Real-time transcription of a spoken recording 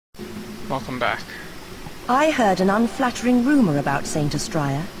Welcome back. I heard an unflattering rumor about Saint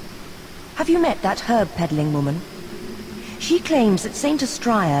Astraea. Have you met that herb-peddling woman? She claims that Saint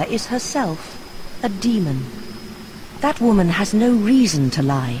Astraea is herself a demon. That woman has no reason to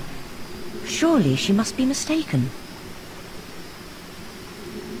lie. Surely she must be mistaken.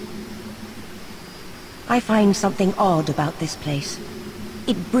 I find something odd about this place.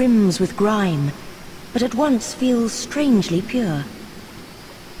 It brims with grime, but at once feels strangely pure.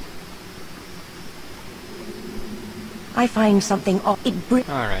 I find something odd.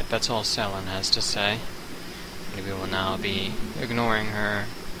 Alright, that's all Selen has to say. And we will now be ignoring her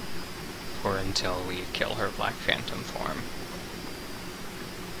until we kill her Black Phantom form.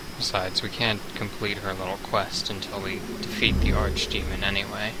 Besides, we can't complete her little quest until we defeat the Archdemon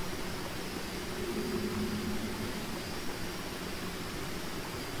anyway.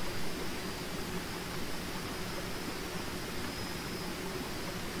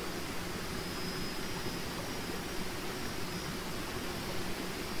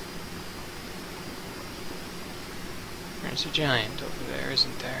 There's a giant over there,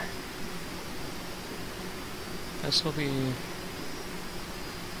 isn't there? This will be...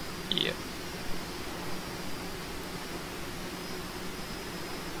 Yep.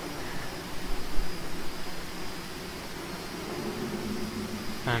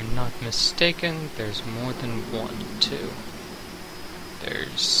 If I'm not mistaken, there's more than one, too.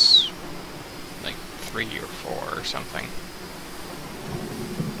 There's... like 3 or 4 or something.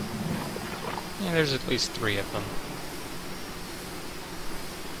 Yeah, there's at least 3 of them.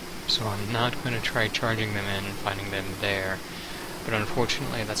 So I'm not going to try charging them in and finding them there. But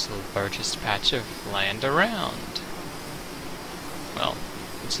unfortunately, that's the largest patch of land around. Well,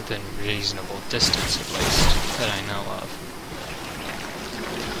 it's within reasonable distance, at least, that I know of.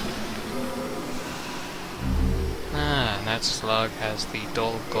 Ah, and that slug has the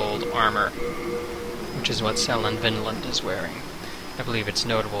dull gold armor, which is what Selen Vinland is wearing. I believe it's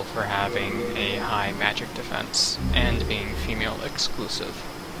notable for having a high magic defense, and being female exclusive.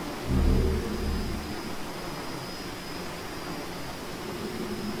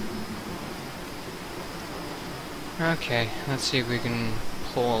 Okay, let's see if we can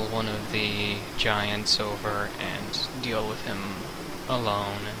pull one of the giants over and deal with him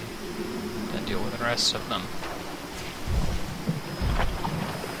alone, and then deal with the rest of them.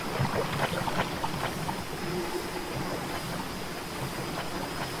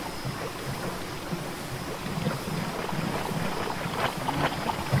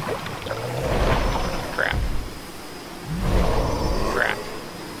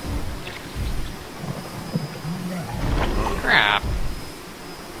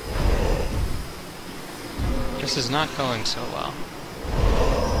 This is not going so well.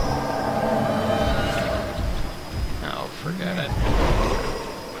 Oh, forget it.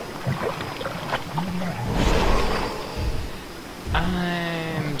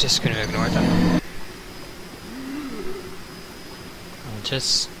 I'm just gonna ignore them. I'll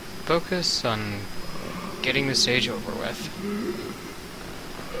just focus on getting the stage over with.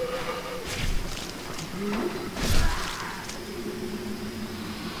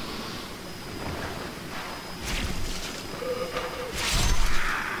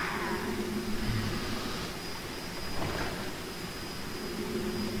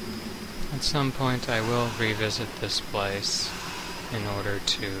 At some point I will revisit this place in order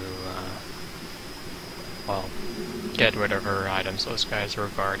to, well, get whatever items those guys are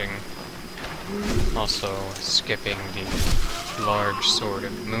guarding. Also skipping the large sword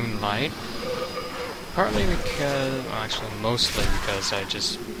of moonlight. Partly because, well, actually mostly because I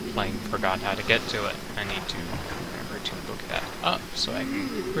just plain forgot how to get to it. I need to remember to look that up so I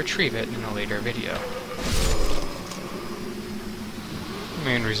can retrieve it in a later video. The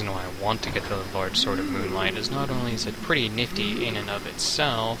main reason why I want to get the large sword of moonlight is not only is it pretty nifty in and of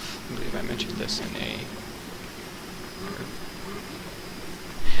itself, I believe I mentioned this in a...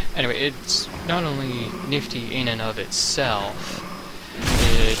 Anyway, it's not only nifty in and of itself,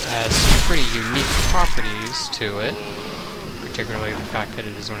 it has some pretty unique properties to it, particularly the fact that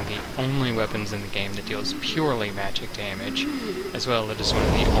it is one of the only weapons in the game that deals purely magic damage, as well as it is one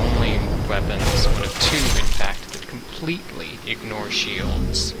of the only weapons, one of 2 in fact, that completely ignore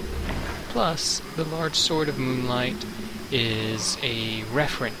shields. Plus, the large sword of moonlight is a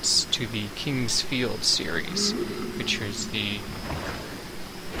reference to the King's Field series, which is the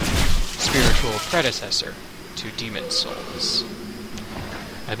spiritual predecessor to Demon Souls.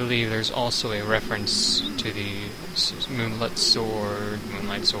 I believe there's also a reference to the Moonlight Sword,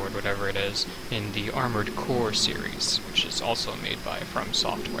 whatever it is, in the Armored Core series, which is also made by From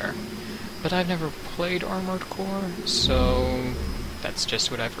Software. But I've never played Armored Core, so that's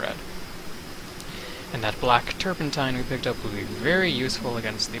just what I've read. And that black turpentine we picked up will be very useful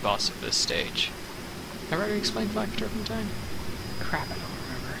against the boss of this stage. Have I already explained black turpentine? Crap, I don't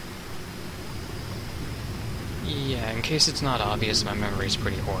remember. Yeah, in case it's not obvious, my memory's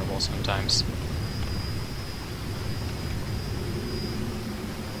pretty horrible sometimes.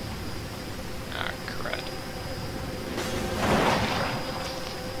 Ah, crud.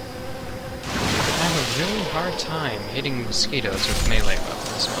 I have a really hard time hitting mosquitoes with melee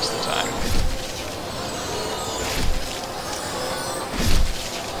weapons most of the time.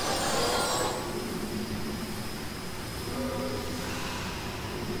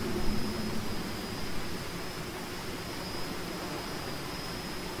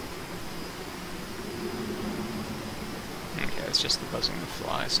 It's just the buzzing of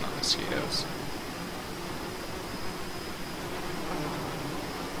flies, not mosquitoes.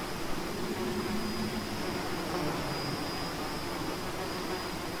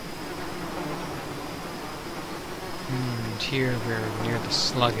 And here we're near the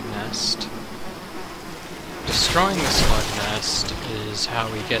slug nest. Destroying the slug nest is how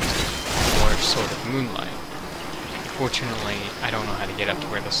we get to the large sword of moonlight. Fortunately, I don't know how to get up to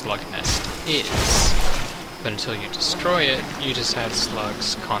where the slug nest is. But until you destroy it, you just have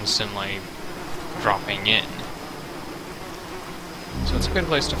slugs constantly dropping in. So it's a good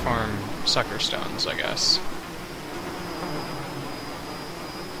place to farm sucker stones, I guess.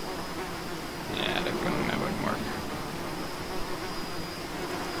 Yeah, that wouldn't work.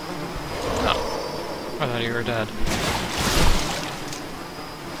 Oh, I thought you were dead.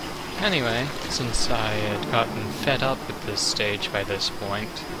 Anyway, since I had gotten fed up with this stage by this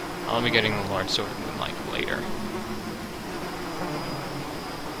point, I'll be getting the large sword of moonlight later.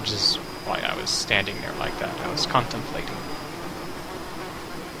 Which is why I was standing there like that. I was contemplating.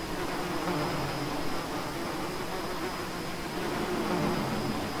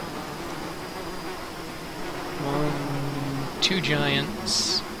 Two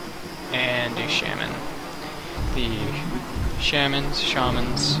giants and a shaman. The shamans,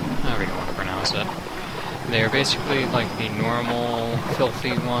 however you want to pronounce it. They're basically like the normal,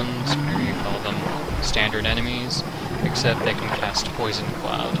 filthy ones, whatever you call them, standard enemies, except they can cast Poison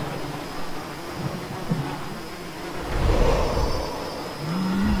Cloud.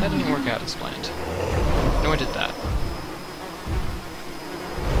 That didn't work out as planned. Nor did that.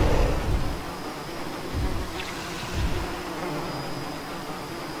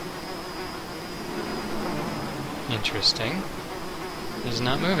 Interesting. He's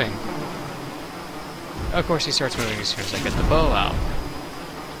not moving. Of course he starts moving as soon as I get the bow out.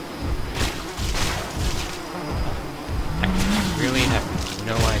 I really have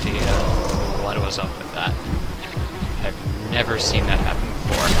no idea what was up with that. I've never seen that happen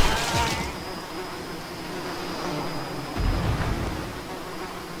before.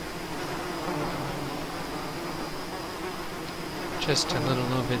 Just a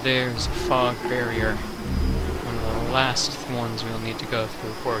little over there is a fog barrier. One of the last ones we'll need to go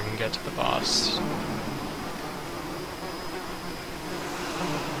through before we can get to the boss.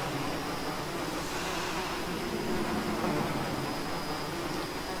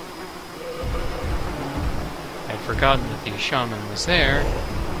 I'd forgotten that the shaman was there,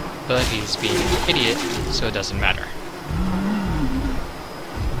 but he's being an idiot, so it doesn't matter.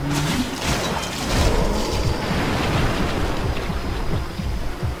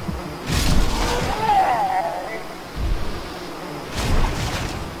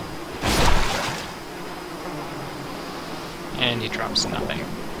 And he drops nothing.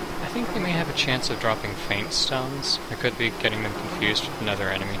 I think we may have a chance of dropping faint stones. I could be getting them confused with another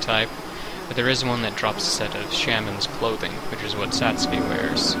enemy type. But there is one that drops a set of shaman's clothing, which is what Satsuki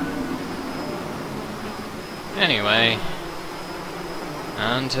wears. Anyway,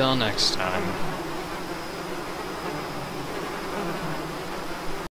 until next time.